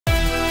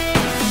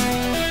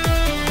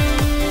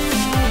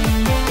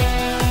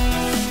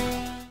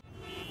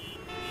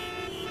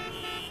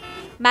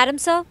Madam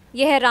sir,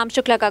 ये है राम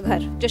शुक्ला का घर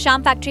जो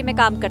श्याम फैक्ट्री में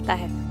काम करता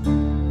है।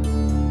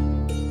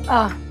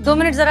 2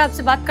 मिनट जरा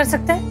आपसे बात कर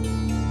सकते हैं?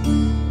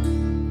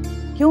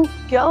 क्यों,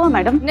 क्या हुआ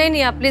मैडम?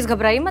 नहीं, आप प्लीज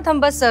घबराइए मत, हम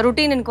बस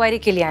रूटीन इंक्वायरी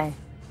के लिए आए हैं।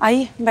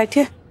 आइए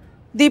बैठिए।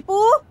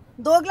 दीपू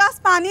 2 ग्लास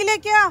पानी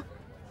लेके आ।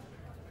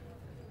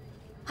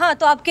 हाँ,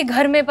 तो आपके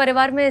घर में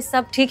परिवार में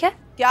सब ठीक है?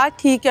 क्या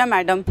ठीक है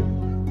मैडम,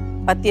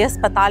 पति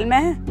अस्पताल में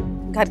है,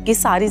 घर की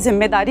सारी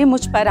जिम्मेदारी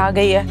मुझ पर आ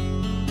गई है।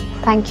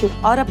 Thank you.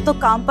 और अब तो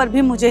काम पर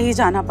भी मुझे ही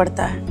जाना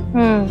पड़ता है।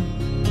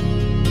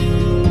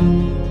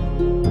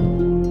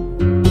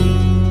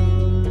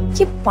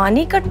 ये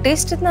पानी का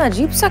टेस्ट इतना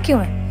अजीब सा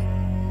क्यों है?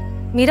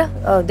 मीरा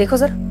देखो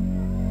जरा।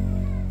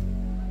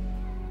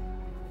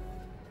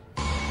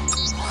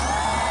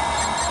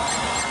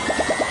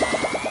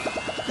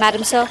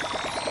 मैडम सर,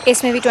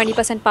 इसमें भी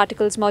 20%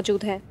 पार्टिकल्स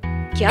मौजूद है।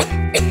 क्या?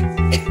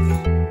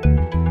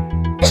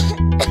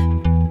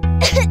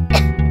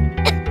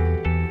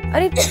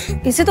 अरे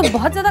इसे तो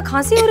बहुत ज्यादा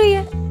खांसी हो रही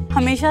है।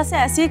 हमेशा से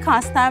ऐसे ही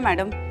खांसता है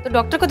मैडम। तो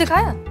डॉक्टर को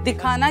दिखाया?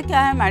 दिखाना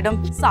क्या है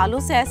मैडम, सालों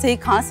से ऐसे ही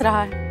खांस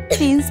रहा है।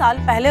 3 साल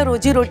पहले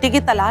रोजी रोटी की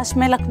तलाश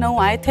में लखनऊ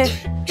आए थे,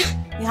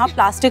 यहाँ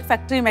प्लास्टिक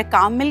फैक्ट्री में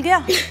काम मिल गया,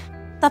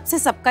 तब से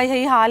सबका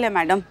यही हाल है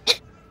मैडम।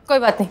 कोई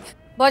बात नहीं,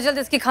 बहुत जल्द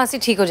इसकी खांसी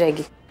ठीक हो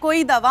जाएगी।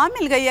 कोई दवा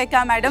मिल गई है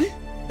क्या मैडम?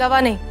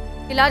 दवा नहीं,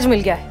 इलाज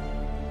मिल गया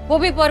है, वो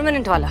भी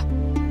परमानेंट वाला।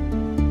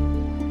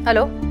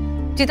 हेलो,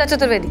 चीता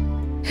चतुर्वेदी,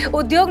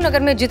 उद्योग नगर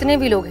में जितने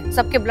भी लोग हैं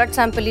सबके ब्लड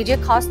सैंपल लीजिए,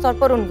 खास तौर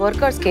पर उन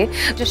वर्कर्स के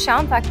जो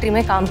श्याम फैक्ट्री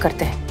में काम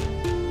करते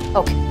हैं।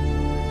 ओके।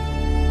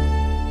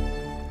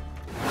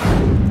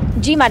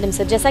 जी मैडम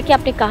सर, जैसा कि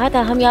आपने कहा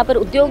था, हम यहाँ पर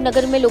उद्योग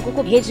नगर में लोगों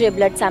को भेज रहे हैं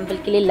ब्लड सैंपल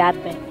के लिए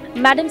लैब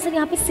में। मैडम सर,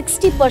 यहाँ पे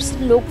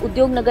 60% लोग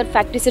उद्योग नगर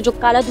फैक्ट्री से जो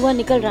काला धुआं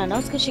निकल रहा है ना,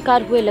 उसके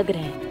शिकार हुए लग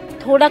रहे हैं।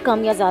 थोड़ा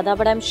कम या ज्यादा,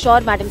 but I am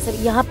sure madam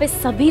sir, यहाँ पे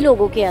सभी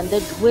लोगों के अंदर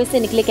धुएं से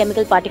निकले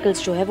केमिकल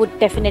पार्टिकल्स जो है वो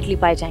डेफिनेटली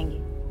पाए जाएंगे।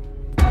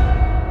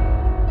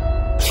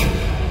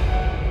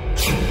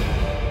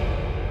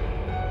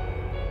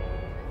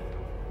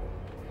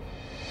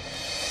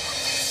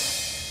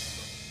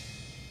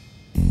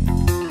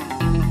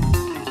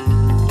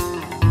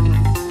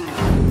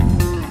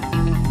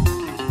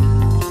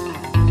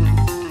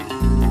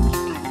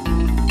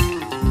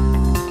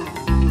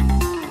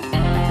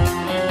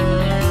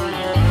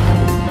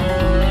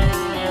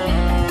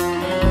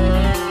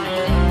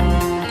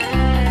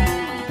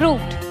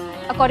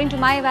 अकॉर्डिंग टू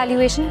माई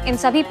इवैल्यूएशन, इन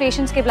सभी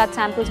पेशेंट्स के ब्लड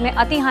सैंपल्स में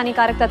अति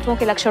हानिकारक तत्वों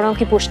के लक्षणों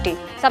की पुष्टि।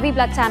 सभी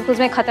ब्लड सैंपल्स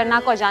में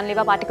खतरनाक और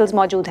जानलेवा पार्टिकल्स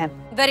मौजूद हैं।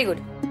 Very good.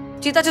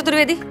 चीता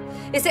चतुर्वेदी,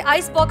 इसे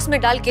आइस बॉक्स में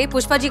डाल के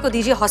पुष्पा जी को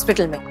दीजिए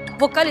हॉस्पिटल में।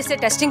 वो कल इसे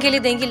टेस्टिंग के लिए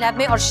देंगी लैब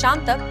में, और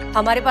शाम तक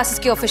हमारे पास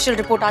इसकी ऑफिशियल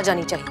रिपोर्ट आ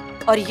जानी चाहिए,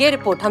 और ये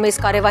रिपोर्ट हमें इस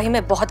कार्यवाही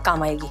में बहुत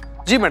काम आएगी।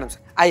 जी मैडम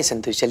सर। आइए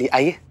संतोष, चलिए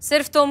आइए।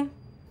 सिर्फ तुम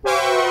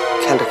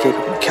ख्याल रखिएगा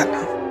अपना,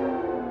 ख्याल।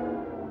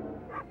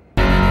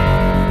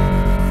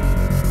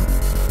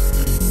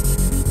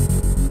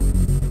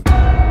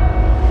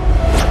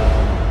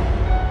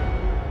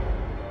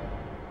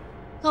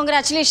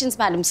 कांग्रेचुलेशंस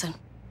मैडम सर,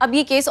 अब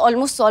ये केस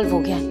ऑलमोस्ट सॉल्व हो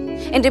गया है।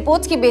 इन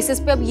रिपोर्ट्स के बेसिस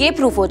पे अब ये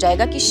प्रूफ हो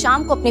जाएगा कि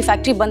शाम को अपनी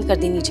फैक्ट्री बंद कर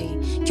देनी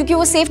चाहिए, क्योंकि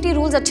वो सेफ्टी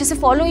रूल्स अच्छे से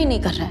फॉलो ही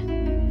नहीं कर रहा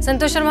है।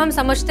 संतोष शर्मा, हम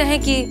समझते हैं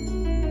कि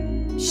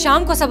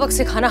शाम को सबक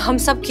सिखाना हम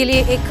सब के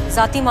लिए एक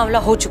जाती मामला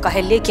हो चुका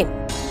है, लेकिन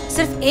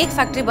सिर्फ एक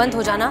फैक्ट्री बंद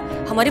हो जाना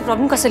हमारी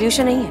प्रॉब्लम का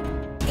सोल्यूशन नहीं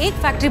है। एक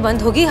फैक्ट्री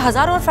बंद होगी,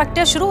 हजारों और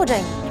फैक्ट्रियां शुरू हो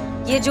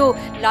जाएंगी। ये जो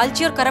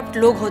लालची और करप्ट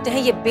लोग होते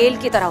हैं, ये बेल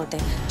की तरह होते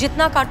हैं,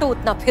 जितना काटो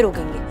उतना फिर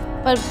उगेंगे।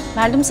 पर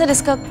मैडम सर,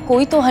 इसका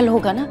कोई तो हल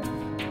होगा ना,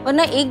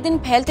 वरना एक दिन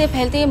फैलते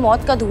फैलते ये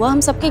मौत का धुआं हम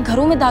सबके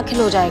घरों में दाखिल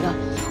हो जाएगा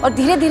और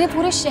धीरे धीरे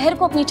पूरे शहर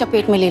को अपनी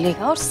चपेट में ले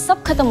लेगा और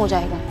सब खत्म हो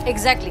जाएगा।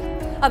 एग्जैक्टली।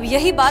 अब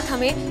यही बात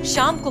हमें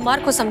श्याम कुमार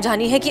को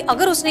समझानी है कि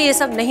अगर उसने ये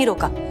सब नहीं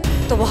रोका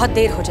तो बहुत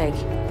देर हो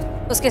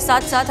जाएगी। उसके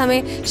साथ साथ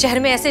हमें शहर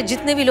में ऐसे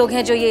जितने भी लोग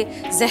हैं जो ये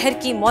जहर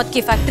की मौत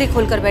की फैक्ट्री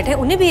खोलकर बैठे,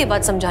 उन्हें भी ये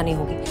बात समझानी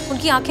होगी,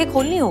 उनकी आंखें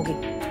खोलनी होगी।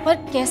 पर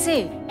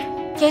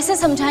कैसे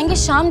समझाएंगे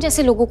शाम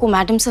जैसे लोगों को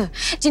मैडम सर,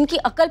 जिनकी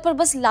अकल पर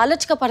बस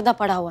लालच का पर्दा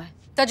पड़ा हुआ है।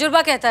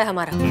 तजुर्बा कहता है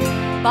हमारा,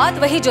 बात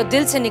वही जो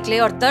दिल से निकले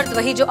और दर्द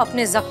वही जो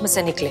अपने जख्म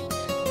से निकले।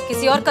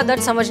 किसी और का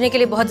दर्द समझने के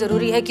लिए बहुत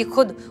जरूरी है कि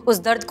खुद उस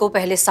दर्द को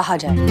पहले सहा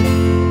जाए।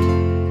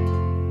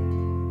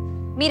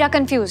 Meera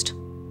confused,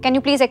 can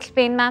you please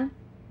explain ma'am?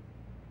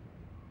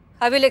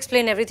 I will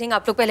explain everything.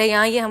 आप लोग पहले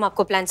यहाँ आइए, हम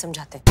आपको प्लान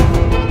समझाते हैं।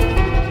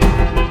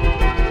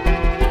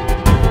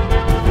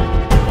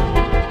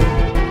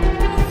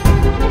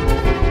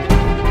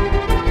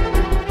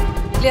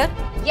 क्लियर?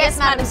 Yes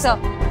madam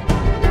sir.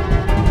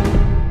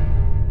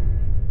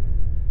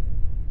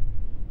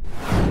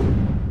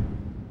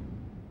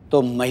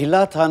 तो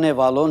महिला थाने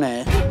वालों ने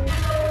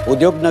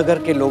उद्योग नगर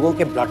के लोगों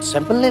के ब्लड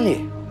सैंपल ले लिए?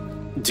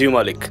 जी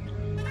मालिक,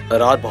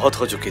 रात बहुत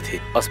हो चुकी थी,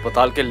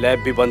 अस्पताल के लैब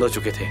भी बंद हो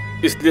चुके थे,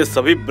 इसलिए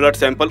सभी ब्लड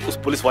सैंपल उस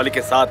पुलिस वाले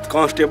के साथ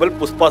कांस्टेबल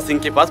पुष्पा सिंह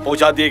के पास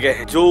पहुंचा दिए गए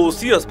हैं, जो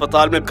उसी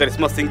अस्पताल में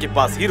करिश्मा सिंह के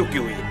पास ही रुकी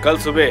हुई है। कल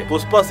सुबह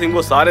पुष्पा सिंह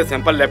वो सारे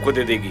सैंपल लैब को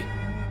दे देगी।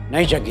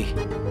 नहीं जग्गी,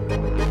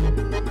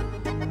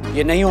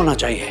 ये नहीं होना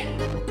चाहिए।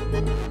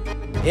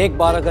 एक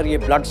बार अगर ये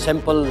ब्लड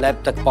सैंपल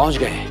लैब तक पहुंच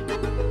गए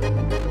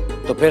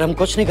तो फिर हम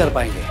कुछ नहीं कर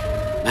पाएंगे,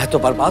 मैं तो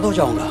बर्बाद हो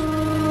जाऊंगा।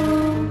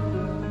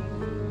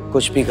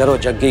 कुछ भी करो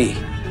जग्गी,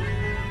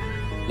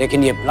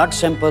 लेकिन ये ब्लड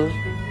सैंपल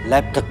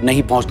लैब तक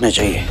नहीं पहुंचने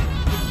चाहिए।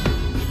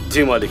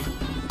 जी मालिक।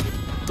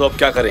 तो अब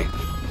क्या करें?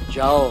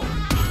 जाओ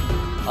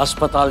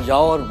अस्पताल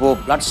जाओ और वो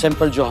ब्लड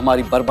सैंपल जो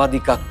हमारी बर्बादी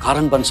का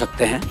कारण बन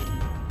सकते हैं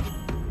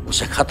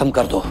उसे खत्म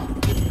कर दो,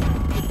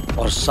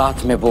 और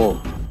साथ में वो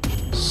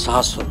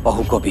सास और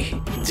बहू को भी।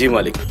 जी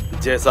मालिक,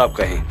 जैसा आप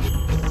कहें।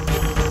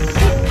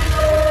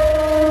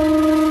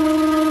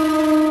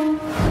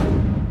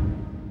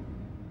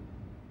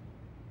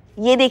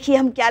 ये देखिए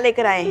हम क्या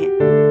लेकर आए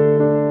हैं।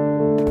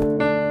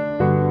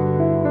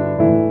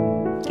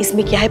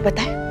 इसमें क्या है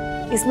पता है?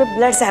 इसमें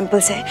ब्लड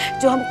सैंपल्स है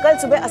जो हम कल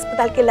सुबह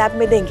अस्पताल के लैब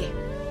में देंगे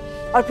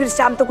और फिर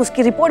शाम तक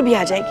उसकी रिपोर्ट भी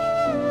आ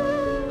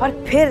जाएगी।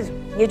 और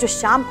फिर ये जो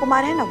श्याम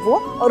कुमार है ना, वो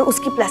और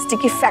उसकी प्लास्टिक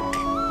की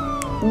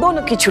फैक्ट्री,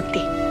 दोनों की छुट्टी।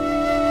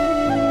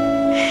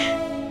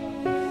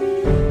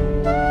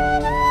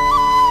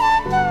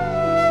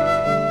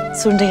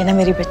 सुन रही है ना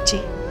मेरी बच्ची?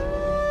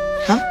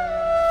 हाँ,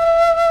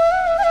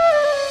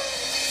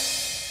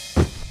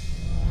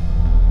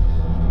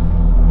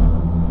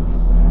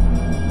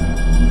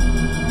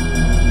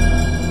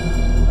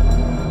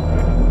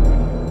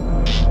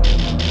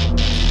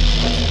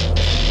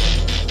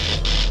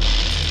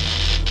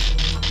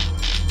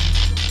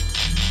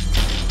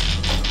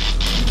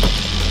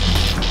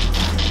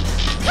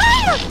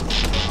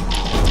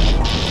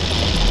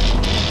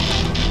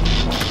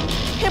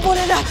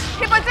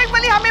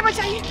 हमें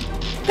बचाइए।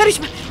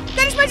 करिश्मा,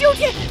 करिश्मा जी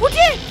उठिए,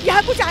 उठिए,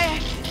 यहाँ कुछ आया है,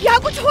 यहाँ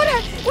कुछ हो रहा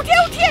है, उठिए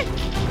उठिए,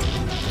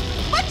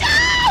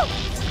 बचाओ,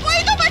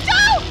 कोई तो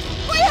बचाओ,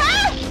 कोई है?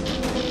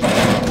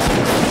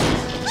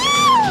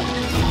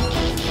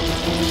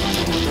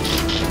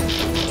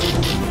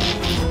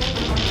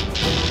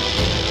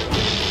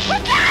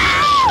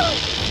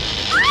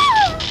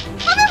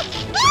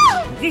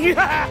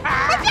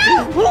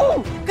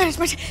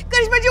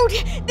 करिश्मा जी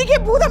उठिए, देखिए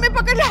भूत हमें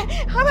पकड़ रहा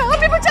है,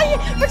 हमें बचाइए,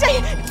 बचाइए।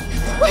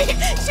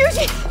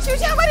 शिव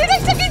जी हमारी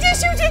रक्षा कीजिए,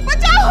 शिव जी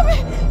बचाओ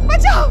हमें,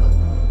 बचाओ।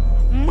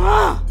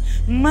 माँ,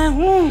 मैं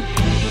हूँ,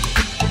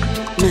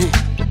 मैं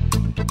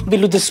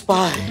बिल्लू द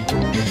स्पाई।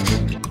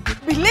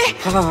 बिल्ले?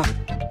 हाँ।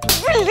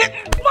 बिल्ले?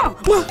 माँ,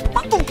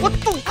 तू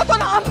तो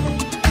नाम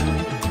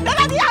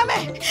डरा दिया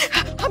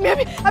हमें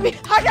अभी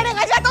हाथ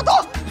डरेगा जाता तो।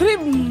 अरे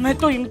मैं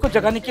तो इनको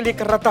जगाने के लिए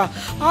कर रहा था,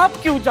 आप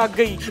क्यों जाग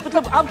गई?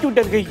 मतलब आप क्यों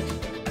डर गई?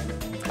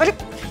 अरे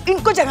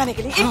इनको जगाने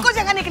के लिए, इनको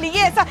जगाने के लिए,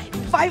 ये ऐसा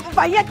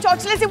वाहियात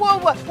चौचले से वो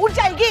उठ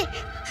जाएगी।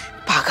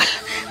 पागल,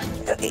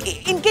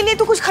 इनके लिए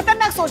तो कुछ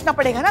खतरनाक सोचना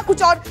पड़ेगा ना,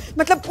 कुछ और,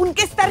 मतलब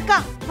उनके स्तर का।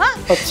 हाँ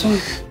अच्छा,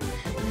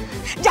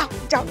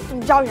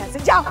 जाओ यहाँ से,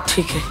 जाओ।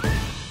 ठीक है।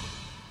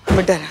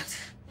 मैं डरा।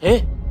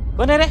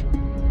 कौन है रे?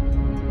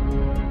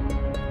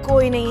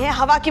 कोई नहीं है,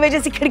 हवा की वजह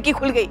से खिड़की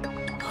खुल गई।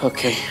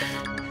 ओके,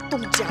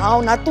 तुम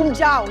जाओ ना, तुम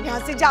जाओ, यहाँ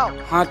से जाओ।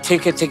 हाँ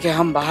ठीक है,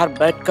 हम बाहर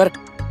बैठकर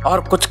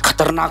और कुछ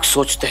खतरनाक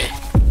सोचते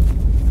हैं।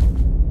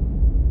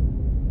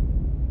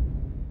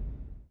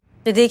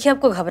 देखिए,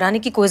 आपको घबराने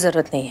की कोई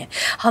जरूरत नहीं है।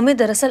 हमें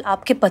दरअसल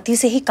आपके पति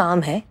से ही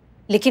काम है,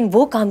 लेकिन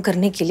वो काम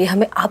करने के लिए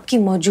हमें आपकी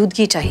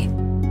मौजूदगी चाहिए।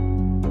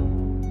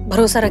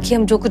 भरोसा रखिए,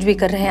 हम जो कुछ भी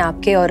कर रहे हैं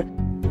आपके और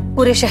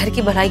पूरे शहर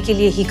की भलाई के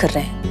लिए ही कर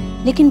रहे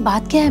हैं। लेकिन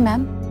बात क्या है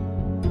मैम?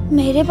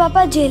 मेरे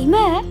पापा जेल में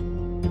है?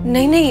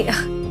 नहीं,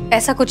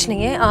 ऐसा कुछ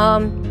नहीं है।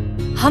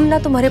 हम ना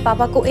तुम्हारे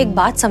पापा को एक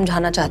बात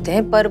समझाना चाहते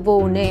हैं, पर वो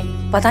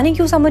उन्हें पता नहीं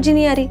क्यों समझ ही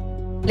नहीं आ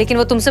रही। लेकिन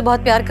वो तुमसे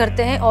बहुत प्यार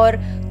करते हैं और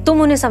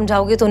तुम उन्हें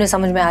समझाओगे तो उन्हें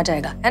समझ में आ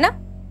जाएगा, है ना?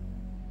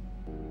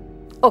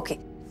 ओके,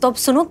 तो अब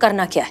सुनो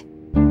करना क्या है।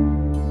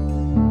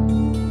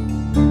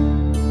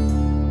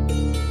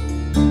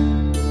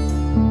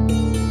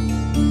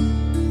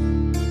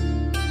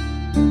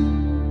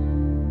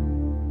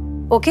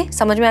 ओके,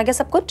 समझ में आ गया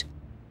सब कुछ?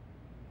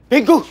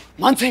 पिंकू,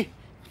 मानसी,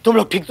 तुम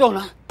लोग ठीक तो हो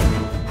ना?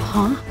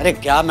 हाँ। अरे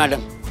क्या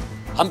मैडम,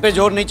 हम पे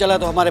जोर नहीं चला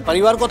तो हमारे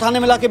परिवार को थाने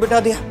में लाके बिठा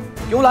दिया।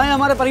 क्यों लाए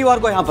हमारे परिवार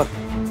को यहाँ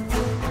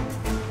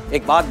पर?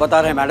 एक बात बता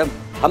रहे हैं मैडम,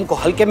 हमको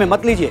हल्के में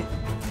मत लीजिए।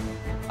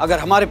 अगर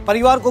हमारे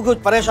परिवार को कुछ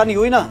परेशानी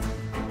हुई ना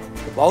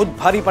तो बहुत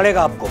भारी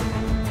पड़ेगा आपको।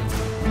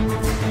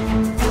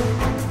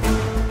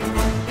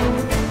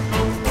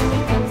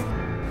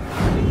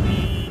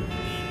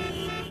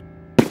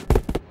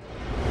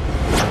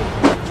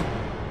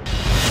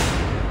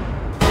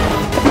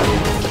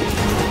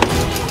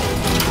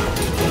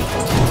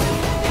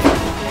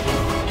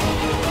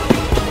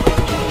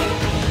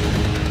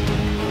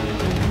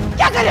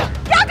 क्या कर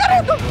रहे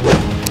हो तुम?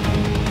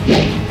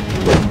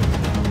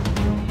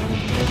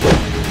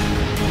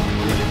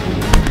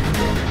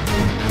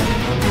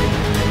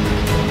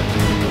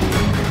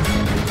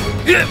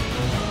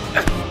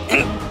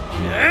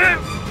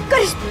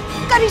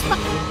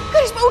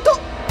 करिश्मा उठो।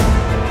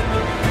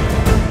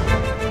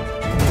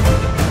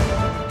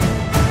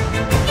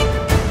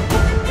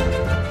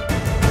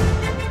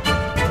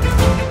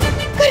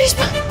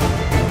 करिश्मा,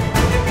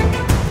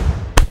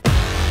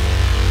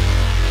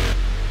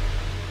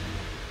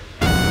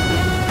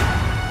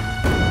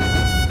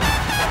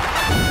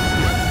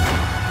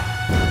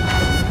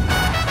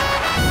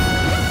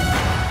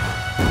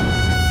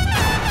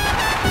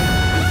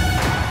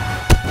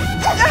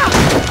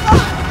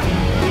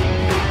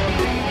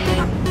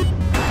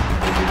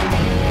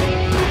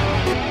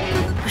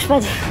 पुष्पा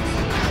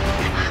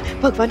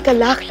जी, भगवान का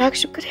लाख लाख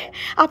शुक्र है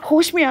आप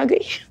होश में आ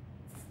गई।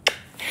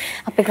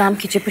 आप एक काम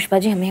कीजिए पुष्पा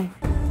जी, हमें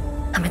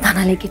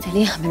थाना लेके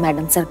चलिए, हमें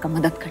मैडम सर का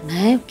मदद करना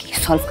है,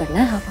 केस सॉल्व करना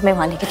है, आप हमें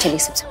वहाँ लेके चलिए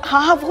सबसे।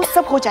 हाँ हाँ वो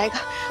सब हो जाएगा।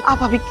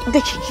 आप अभी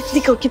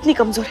देखिए कितनी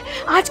कमजोर है।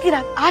 आज की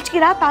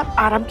रात आप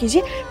आराम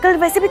कीजिए, कल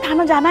वैसे भी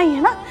थाना जाना ही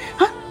है ना।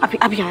 हाँ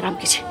अभी आराम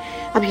कीजिए,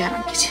 अभी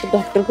आराम कीजिए।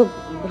 डॉक्टर को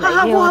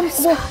हाँ वो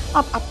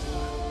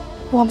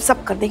हम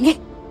सब कर देंगे।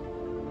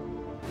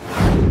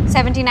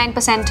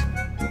 79%।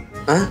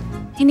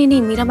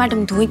 नहीं मीरा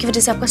मैडम, धुएं की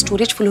वजह से आपका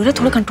स्टोरेज फुल हो रहा है,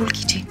 थोड़ा कंट्रोल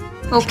कीजिए।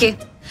 ओके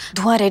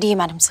धुआं रेडी है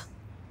मैडम सर,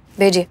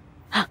 भेजिए।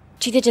 हाँ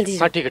चीते जल्दी।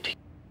 हाँ ठीक है।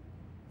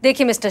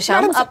 देखिए मिस्टर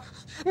श्याम, आप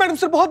मैडम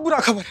सर बहुत बुरा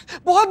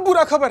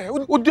खबर है।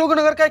 उद्योग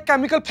नगर का एक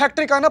केमिकल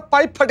फैक्ट्री का ना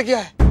पाइप फट गया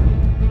है।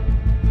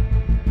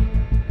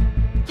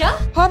 क्या?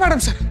 हाँ मैडम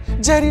सर,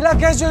 जहरीला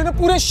गैस जो है ना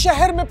पूरे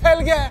शहर में फैल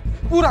गया है।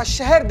 पूरा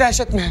शहर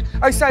दहशत में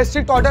है। ऐसा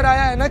स्ट्रिक्ट ऑर्डर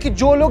आया है ना कि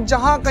जो लोग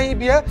जहां कहीं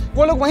भी है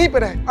वो लोग वहीं पे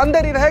रहे,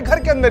 अंदर ही रहे, घर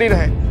के अंदर ही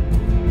रहे।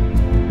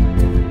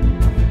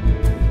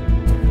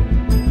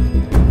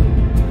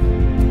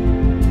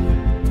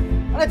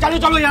 अरे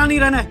चलो यहाँ नहीं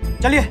रहना है,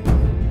 चलिए।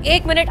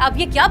 एक मिनट, आप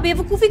ये क्या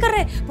बेवकूफी कर रहे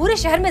हैं? पूरे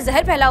शहर में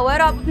जहर फैला हुआ है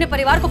और आप अपने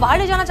परिवार को बाहर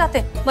ले जाना चाहते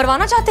हैं,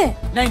 मरवाना चाहते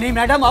हैं? नहीं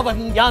मैडम, अब हम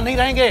यहाँ नहीं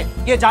रहेंगे।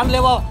 ये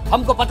जानलेवा,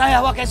 हमको पता है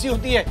हवा कैसी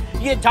होती है,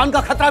 ये जान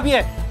का खतरा भी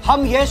है।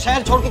 हम ये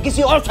शहर छोड़ के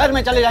किसी और शहर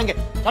में चले जाएंगे।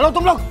 चलो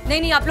तुम लोग।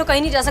 नहीं आप लोग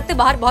कहीं नहीं जा सकते,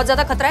 बाहर बहुत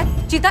ज्यादा खतरा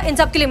है। चीता, इन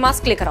सब के लिए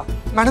मास्क लेकर आओ।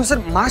 मैडम सर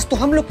मास्क तो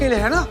हम लोग के लिए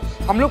है ना,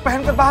 हम लोग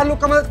पहनकर बाहर लोग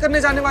का मदद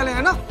करने जाने वाले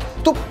हैं ना,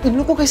 तो इन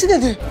लोग को कैसे दे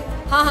दें?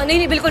 हाँ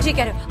नहीं बिल्कुल ठीक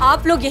कह रहे हो।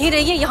 आप लोग यहीं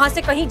रहिए, यहाँ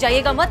से कहीं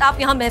जाइएगा मत, आप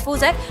यहाँ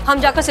महफूज है। हम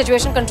जाकर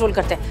सिचुएशन कंट्रोल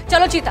करते हैं।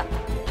 चलो चीता।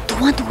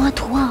 धुआं।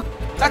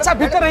 अच्छा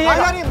भीतर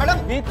रहिएगा मैडम,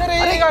 भीतर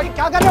रहिएगा।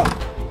 क्या कर रहे हो?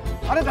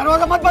 अरे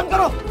दरवाजा मत बंद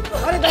करो,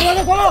 अरे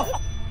दरवाजा खोलो,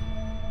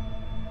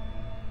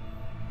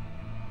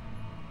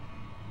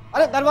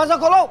 अरे दरवाजा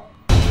खोलो।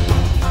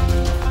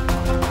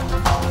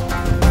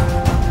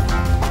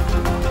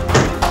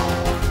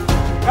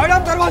 मैडम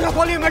दरवाजा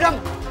खोलिए, मैडम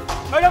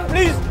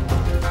प्लीज।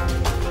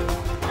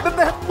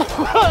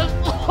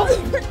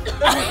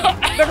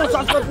 बेटा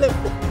सांस मत ले,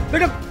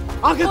 बेटा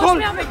आंखें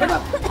खोल,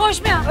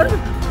 होश में आ।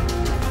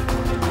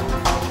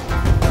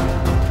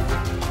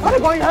 अरे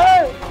कोई है?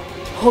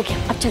 हो गया,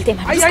 अब चलते हैं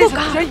मैडम। इसको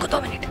कहा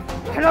 2 मिनट।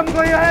 मैडम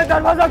कोई है?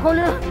 दरवाजा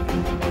खोलिए,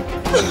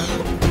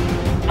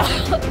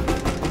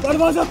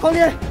 दरवाजा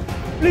खोलिए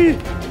प्लीज।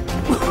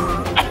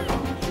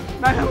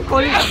 मैडम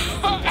खोलिए।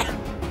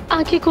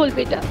 आंखें खोल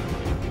बेटा,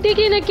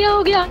 देखिए ना क्या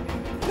हो गया।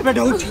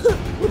 बेटा उठ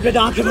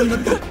बेटा, आंखें बंद मत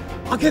कर,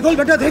 आंखें खोल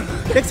बेटा, देख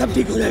सब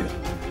ठीक हो जाएगा,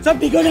 सब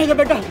ठीक हो जाएगा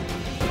बेटा।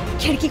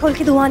 खिड़की खोल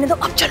के धुआं आने दो,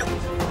 अब चलो।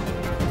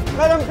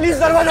 मैडम प्लीज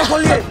दरवाजा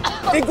खोलिए।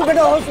 देख तू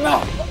बेटा होश में आ,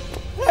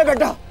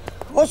 बेटा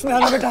होश में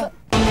आना बेटा।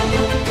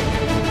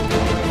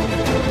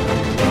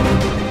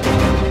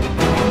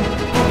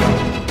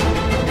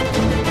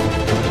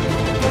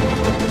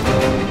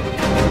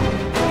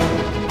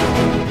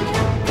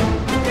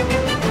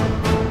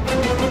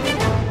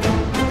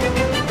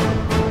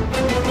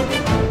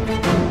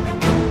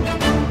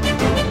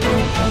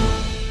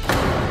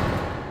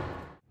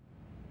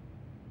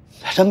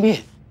 मैडम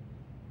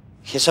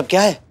ये सब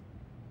क्या है?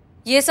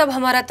 ये सब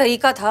हमारा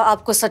तरीका था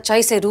आपको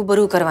सच्चाई से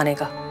रूबरू करवाने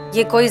का।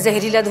 ये कोई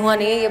जहरीला धुआं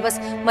नहीं है, ये बस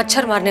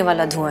मच्छर मारने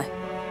वाला धुआं है।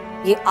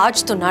 ये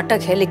आज तो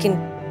नाटक है, लेकिन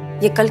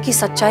ये कल की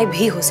सच्चाई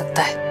भी हो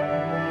सकता है।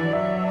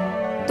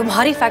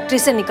 तुम्हारी फैक्ट्री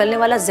से निकलने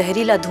वाला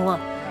जहरीला धुआं,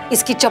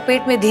 इसकी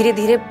चपेट में धीरे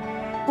धीरे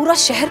पूरा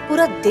शहर,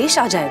 पूरा देश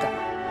आ जाएगा।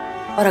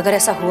 और अगर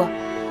ऐसा हुआ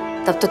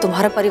तब तो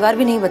तुम्हारा परिवार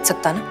भी नहीं बच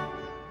सकता ना।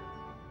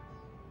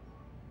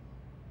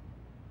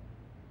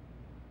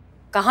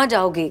 कहाँ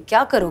जाओगे,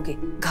 क्या करोगे?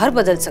 घर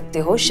बदल सकते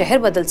हो, शहर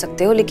बदल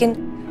सकते हो, लेकिन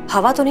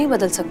हवा तो नहीं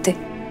बदल सकते।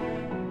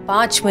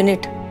 5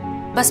 मिनट,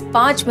 बस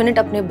 5 मिनट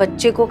अपने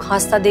बच्चे को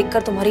खांसता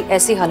देखकर तुम्हारी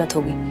ऐसी हालत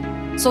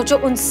होगी। सोचो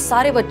उन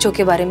सारे बच्चों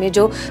के बारे में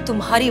जो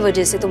तुम्हारी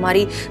वजह से,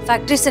 तुम्हारी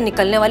फैक्ट्री से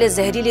निकलने वाले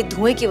जहरीले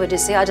धुएं की वजह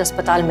से आज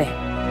अस्पताल में है।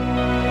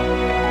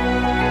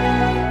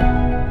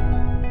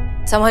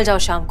 संभल जाओ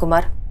श्याम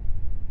कुमार,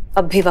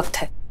 अब भी वक्त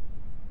है।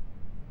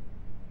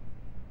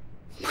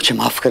 मुझे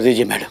माफ कर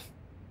दीजिए मैडम,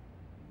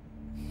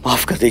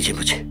 माफ कर दीजिए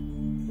मुझे।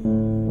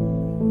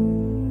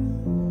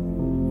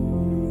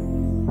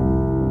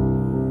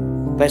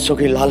 पैसों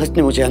की लालच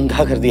ने मुझे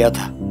अंधा कर दिया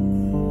था।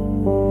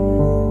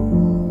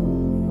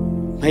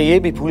 मैं ये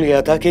भी भूल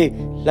गया था कि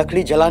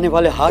लकड़ी जलाने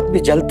वाले हाथ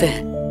भी जलते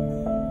हैं।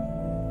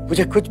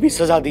 मुझे कुछ भी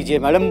सजा दीजिए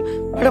मैडम,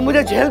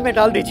 मुझे जेल में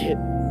डाल दीजिए।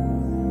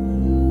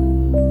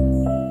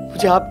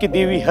 मुझे आपकी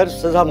दी हुई हर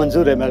सजा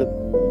मंजूर है मैडम।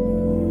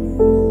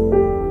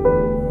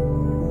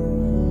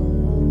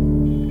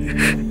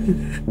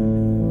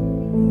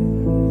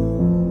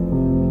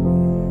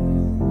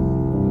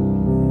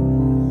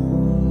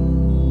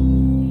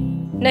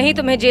 नहीं,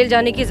 तुम्हें जेल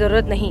जाने की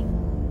जरूरत नहीं,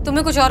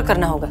 तुम्हें कुछ और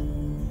करना होगा।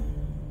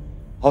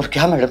 और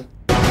क्या मैडम?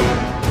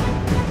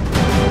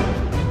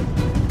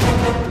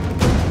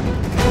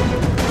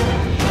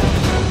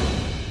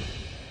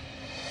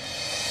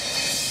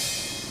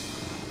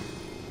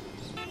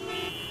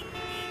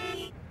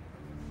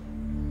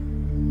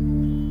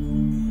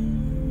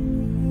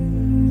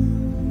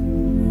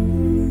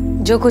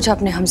 जो कुछ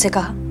आपने हमसे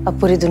कहा अब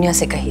पूरी दुनिया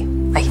से कहिए।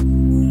 आइए।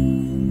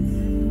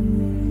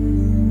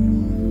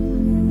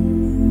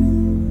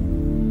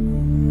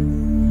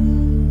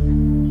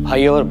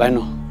 भाइयों और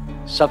बहनों,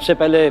 सबसे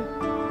पहले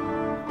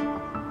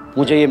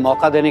मुझे ये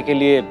मौका देने के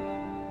लिए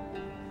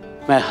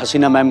मैं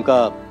हसीना मैम का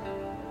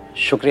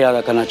शुक्रिया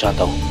अदा करना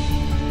चाहता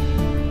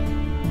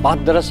हूँ।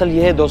 बात दरअसल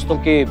ये है दोस्तों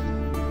कि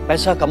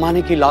पैसा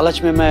कमाने की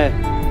लालच में मैं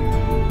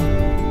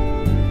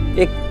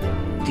एक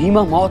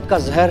धीमा मौत का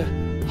जहर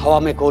हवा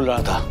में घोल रहा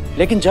था,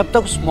 लेकिन जब तक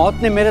उस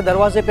मौत ने मेरे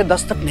दरवाजे पे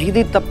दस्तक नहीं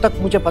दी तब तक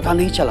मुझे पता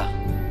नहीं चला।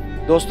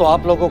 दोस्तों,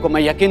 आप लोगों को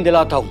मैं यकीन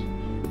दिलाता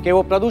हूँ कि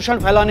वो प्रदूषण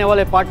फैलाने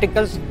वाले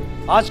पार्टिकल्स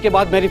आज के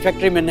बाद मेरी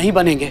फैक्ट्री में नहीं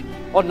बनेंगे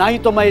और ना ही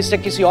तो मैं इससे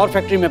किसी और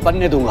फैक्ट्री में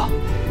बनने दूंगा।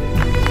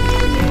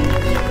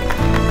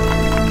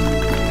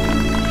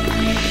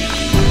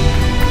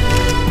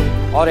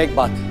 और एक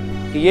बात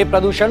कि ये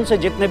प्रदूषण से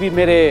जितने भी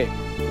मेरे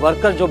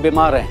वर्कर जो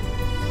बीमार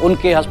हैं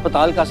उनके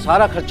अस्पताल का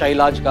सारा खर्चा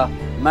इलाज का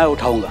मैं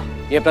उठाऊंगा।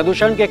 ये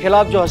प्रदूषण के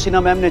खिलाफ जो हसीना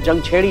मैम ने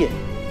जंग छेड़ी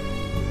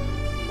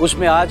है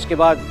उसमें आज के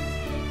बाद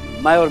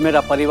मैं और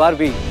मेरा परिवार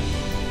भी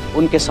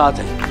उनके साथ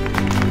है।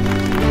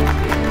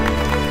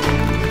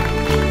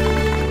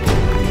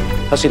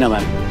 हसीना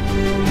मैम,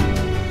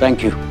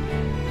 थैंक यू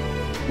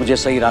मुझे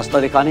सही रास्ता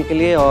दिखाने के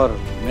लिए और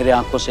मेरे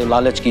आंखों से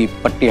लालच की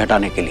पट्टी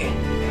हटाने के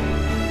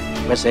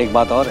लिए। वैसे एक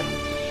बात और है,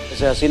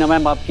 जैसे हसीना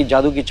मैम आपकी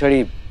जादू की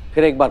छड़ी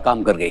फिर एक बार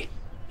काम कर गई।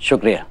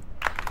 शुक्रिया।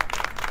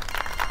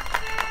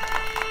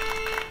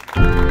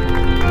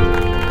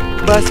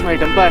 बस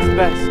मैडम, बस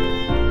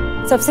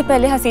बस। सबसे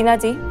पहले हसीना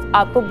जी,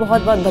 आपको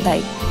बहुत बहुत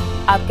बधाई।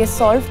 आपके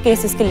सॉल्व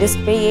केसेस की लिस्ट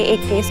पे ये एक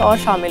केस और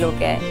शामिल हो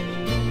गया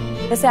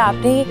है। वैसे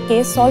आपने ये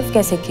केस सॉल्व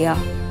कैसे किया?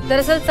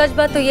 दरअसल सच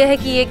बात तो यह है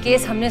कि ये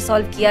केस हमने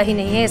सॉल्व किया ही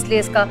नहीं है, इसलिए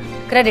इसका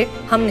क्रेडिट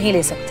हम नहीं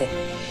ले सकते।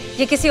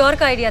 ये किसी और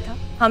का आइडिया था,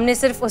 हमने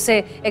सिर्फ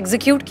उसे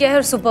एग्जीक्यूट किया है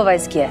और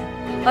सुपरवाइज किया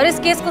है। और इस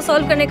केस को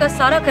सॉल्व करने का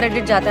सारा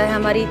क्रेडिट जाता है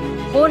हमारी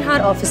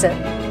होनहार ऑफिसर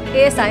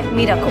ASI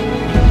मीरा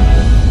को।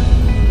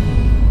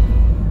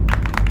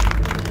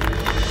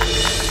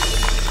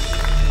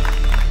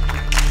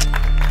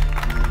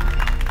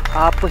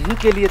 आप ही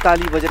के लिए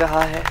ताली बज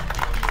रहा है।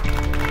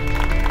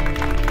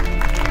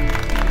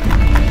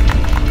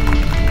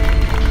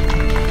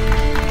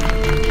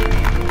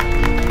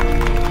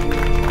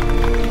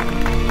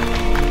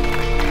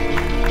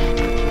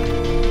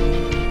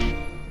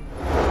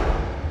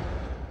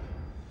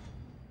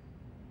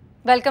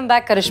 वेलकम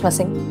बैक करिश्मा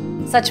सिंह।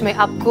 सच में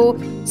आपको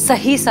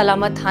सही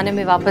सलामत थाने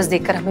में वापस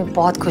देखकर हमें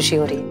बहुत खुशी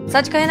हो रही है।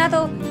 सच कहे ना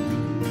तो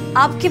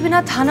आपके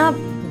बिना थाना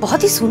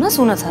बहुत ही सूना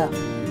सूना था।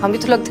 हमें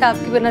तो लगता है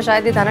आपके बिना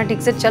शायद ये थाना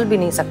ठीक से चल भी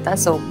नहीं सकता।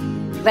 So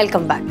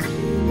welcome back.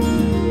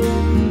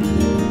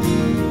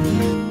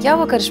 क्या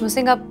हुआ करिश्मा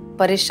सिंह, आप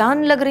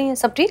परेशान लग रही हैं?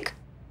 सब ठीक?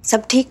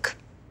 सब ठीक,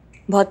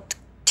 बहुत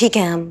ठीक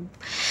है। हम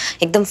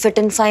एकदम फिट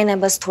एंड फाइन है,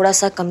 बस थोड़ा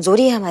सा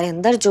कमजोरी है हमारे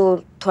अंदर जो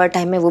थोड़ा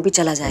टाइम में वो भी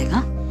चला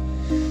जाएगा।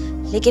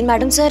 लेकिन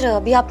मैडम सर,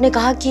 अभी आपने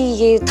कहा कि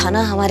ये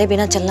थाना हमारे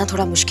बिना चलना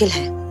थोड़ा मुश्किल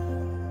है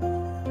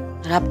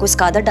और आपको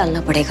इसका आदत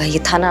डालना पड़ेगा। ये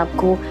थाना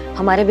आपको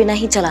हमारे बिना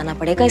ही चलाना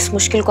पड़ेगा, इस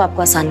मुश्किल को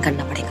आपको आसान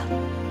करना पड़ेगा।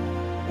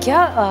 क्या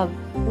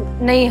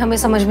नहीं, हमें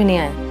समझ में नहीं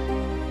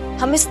आया।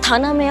 हम इस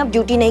थाना में अब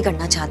ड्यूटी नहीं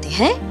करना चाहते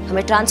हैं,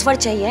 हमें ट्रांसफर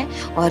चाहिए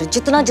और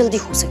जितना जल्दी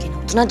हो सके ना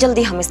उतना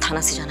जल्दी हम इस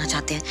थाना से जाना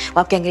चाहते हैं। वो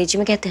आपके अंग्रेजी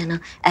में कहते हैं ना,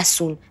 as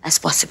soon as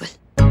possible।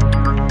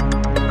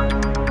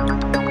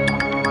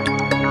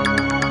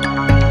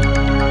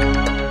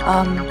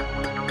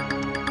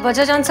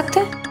 वजह जान सकते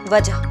हैं?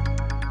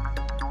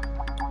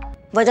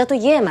 वजह तो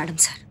ये है मैडम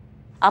सर,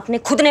 आपने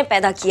खुद ने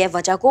पैदा किया है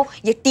वजह को।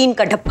 ये टीन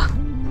का डब्बा,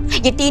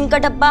 ये टीन का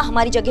डब्बा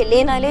हमारी जगह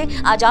ले ना ले,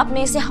 आज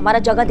आपने इसे हमारा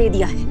जगह दे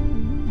दिया है।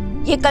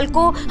 ये कल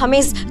को हमें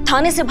इस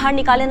थाने से बाहर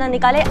निकाले ना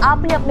निकाले,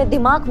 आपने अपने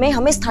दिमाग में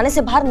हमें इस थाने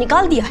से बाहर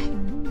निकाल दिया है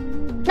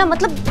ना।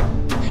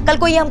 मतलब कल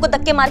को ये हमको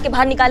धक्के मार के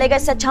बाहर निकालेगा,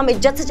 इससे अच्छा हम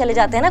इज्जत से चले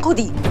जाते हैं ना। खुद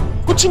ही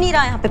कुछ नहीं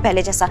रहा यहाँ पे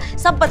पहले जैसा,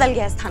 सब बदल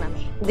गया इस थाना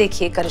में।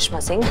 देखिए करिश्मा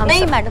सिंह, हम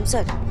नहीं मैडम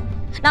सर,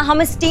 ना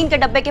हम इस टीन के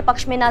डब्बे के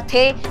पक्ष में ना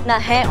थे, ना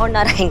हैं और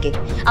ना रहेंगे।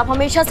 आप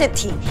हमेशा से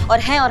थी और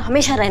हैं और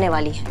हमेशा रहने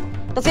वाली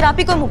हैं। तो फिर आप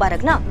ही को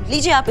मुबारक ना।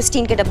 लीजिए आप इस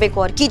टीन के डब्बे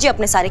को और कीजिए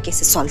अपने सारे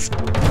केसेस सॉल्व।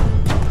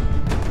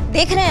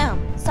 देख रहे हैं हम,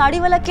 साड़ी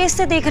वाला केस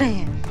से देख रहे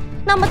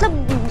हैं ना।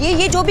 मतलब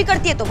ये जो भी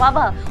करती है तो वाह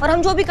वाह, और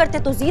हम जो भी करते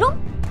हैं तो जीरो।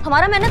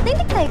 हमारा मेहनत नहीं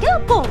दिखता है क्या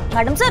आपको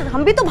मैडम सर?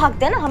 हम भी तो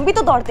भागते हैं ना, हम भी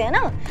तो दौड़ते हैं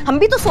ना, हम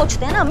भी तो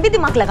सोचते हैं ना, हम भी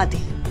दिमाग लगाते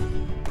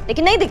हैं,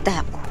 लेकिन नहीं दिखता है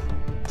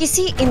आपको।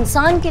 किसी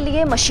इंसान के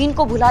लिए मशीन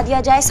को भुला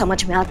दिया जाए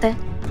समझ में आता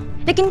है,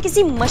 लेकिन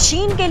किसी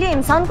मशीन के लिए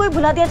इंसान को ही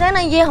भुला दिया जाए ना,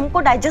 ये हमको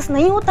डाइजेस्ट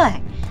नहीं होता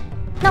है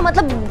ना।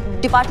 मतलब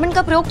डिपार्टमेंट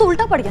का प्रयोग तो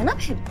उल्टा पड़ गया ना।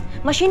 फिर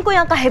मशीन को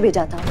यहाँ काहे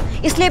भेजा था?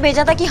 इसलिए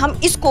भेजा था कि हम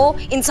इसको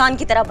इंसान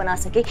की तरह बना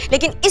सके,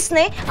 लेकिन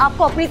इसने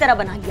आपको अपनी तरह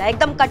बना लिया,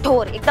 एकदम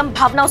कठोर, एकदम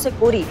भावनाओं से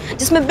कोरी,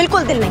 जिसमें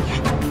बिल्कुल दिल नहीं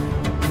है।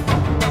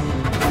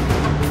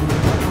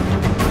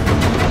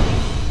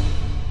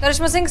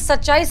 करिश्मा सिंह,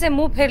 सच्चाई से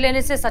मुंह फेर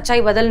लेने से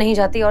सच्चाई बदल नहीं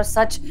जाती, और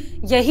सच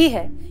यही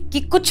है कि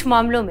कुछ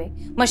मामलों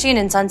में मशीन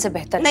इंसान से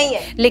बेहतर नहीं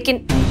है।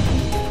 लेकिन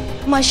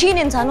मशीन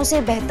इंसानों से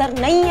बेहतर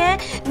नहीं है,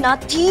 ना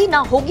थी, ना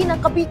होगी, ना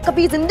कभी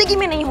कभी जिंदगी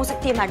में नहीं हो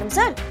सकती है मैडम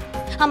सर।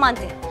 हम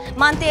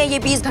मानते हैं ये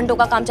 20 घंटों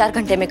का काम 4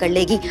 घंटे में कर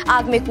लेगी,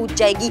 आग में कूद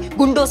जाएगी,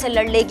 गुंडों से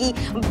लड़ लेगी,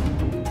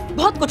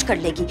 बहुत कुछ कर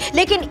लेगी,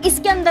 लेकिन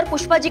इसके अंदर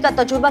पुष्पा जी का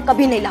तजुर्बा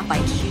कभी नहीं ला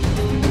पाएगी।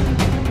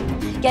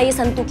 क्या ये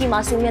संतू की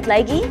मासूमियत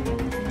लाएगी?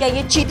 क्या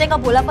ये चीते का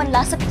भोलापन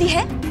ला सकती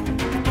है?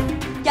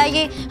 क्या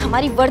ये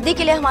हमारी वर्दी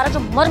के लिए हमारा जो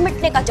मर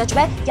मिटने का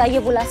जज्बा है, क्या ये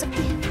वो ला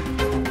सकती है?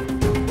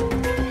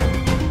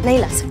 नहीं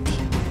ला सकती,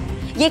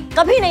 ये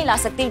कभी नहीं ला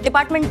सकती।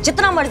 डिपार्टमेंट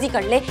जितना मर्जी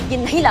कर ले, ये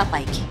नहीं ला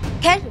पाएगी।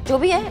 खैर जो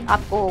भी है,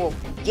 आपको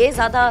ये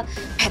ज्यादा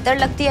बेहतर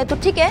लगती है तो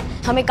ठीक है,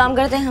 हम एक काम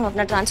करते हैं, हम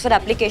अपना ट्रांसफर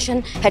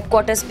एप्लीकेशन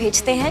हेडक्वार्टर्स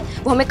भेजते हैं,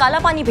 वो हमें काला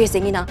पानी भेज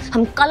देंगी ना,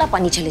 हम काला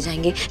पानी चले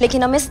जाएंगे,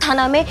 लेकिन हम इस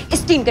थाना में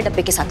इस टीम के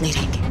डब्बे के साथ नहीं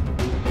रहेंगे।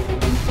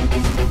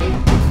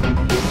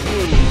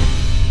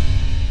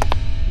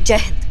 जय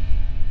हिंद।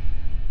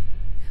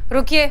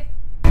 रुकिए,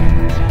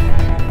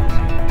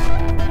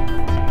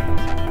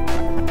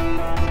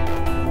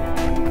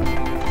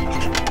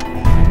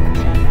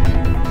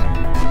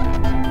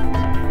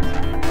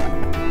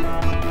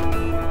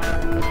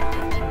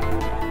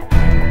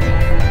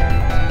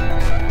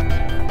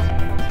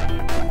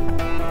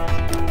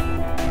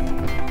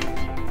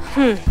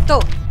 तो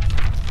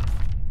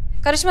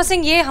करिश्मा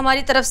सिंह, ये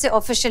हमारी तरफ से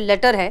ऑफिशियल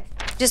लेटर है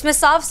जिसमें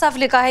साफ साफ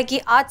लिखा है कि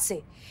आज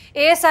से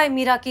एएसआई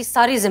मीरा की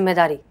सारी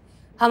जिम्मेदारी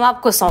हम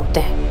आपको सौंपते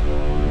हैं।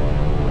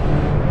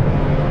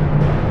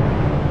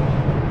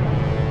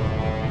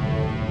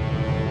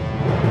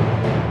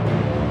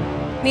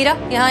 मीरा,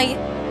 यहाँ आइए।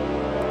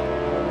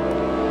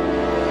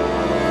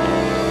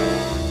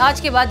 आज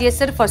के बाद ये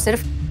सिर्फ और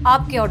सिर्फ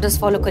आपके ऑर्डर्स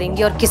फॉलो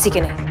करेंगी और किसी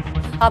के नहीं।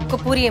 आपको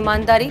पूरी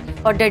ईमानदारी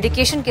और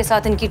डेडिकेशन के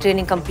साथ इनकी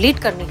ट्रेनिंग कंप्लीट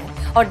करनी है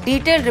और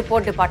डिटेल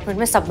रिपोर्ट डिपार्टमेंट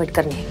में सबमिट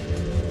करनी है।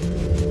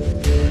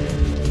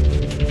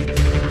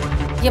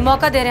 ये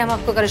मौका दे रहे हैं हम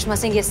आपको करिश्मा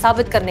सिंह, ये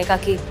साबित करने का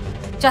कि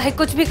चाहे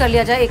कुछ भी कर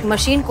लिया जाए, एक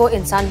मशीन को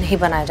इंसान नहीं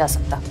बनाया जा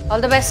सकता।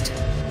 All the best.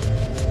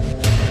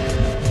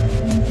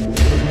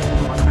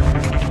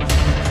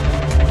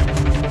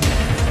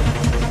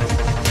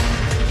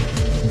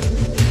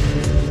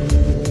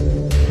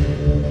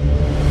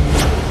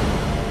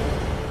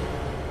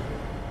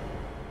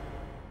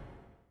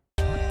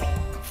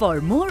 For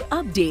more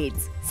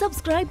updates,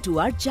 subscribe to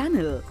our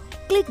channel,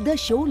 click the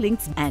show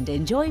links and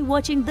enjoy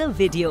watching the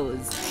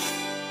videos.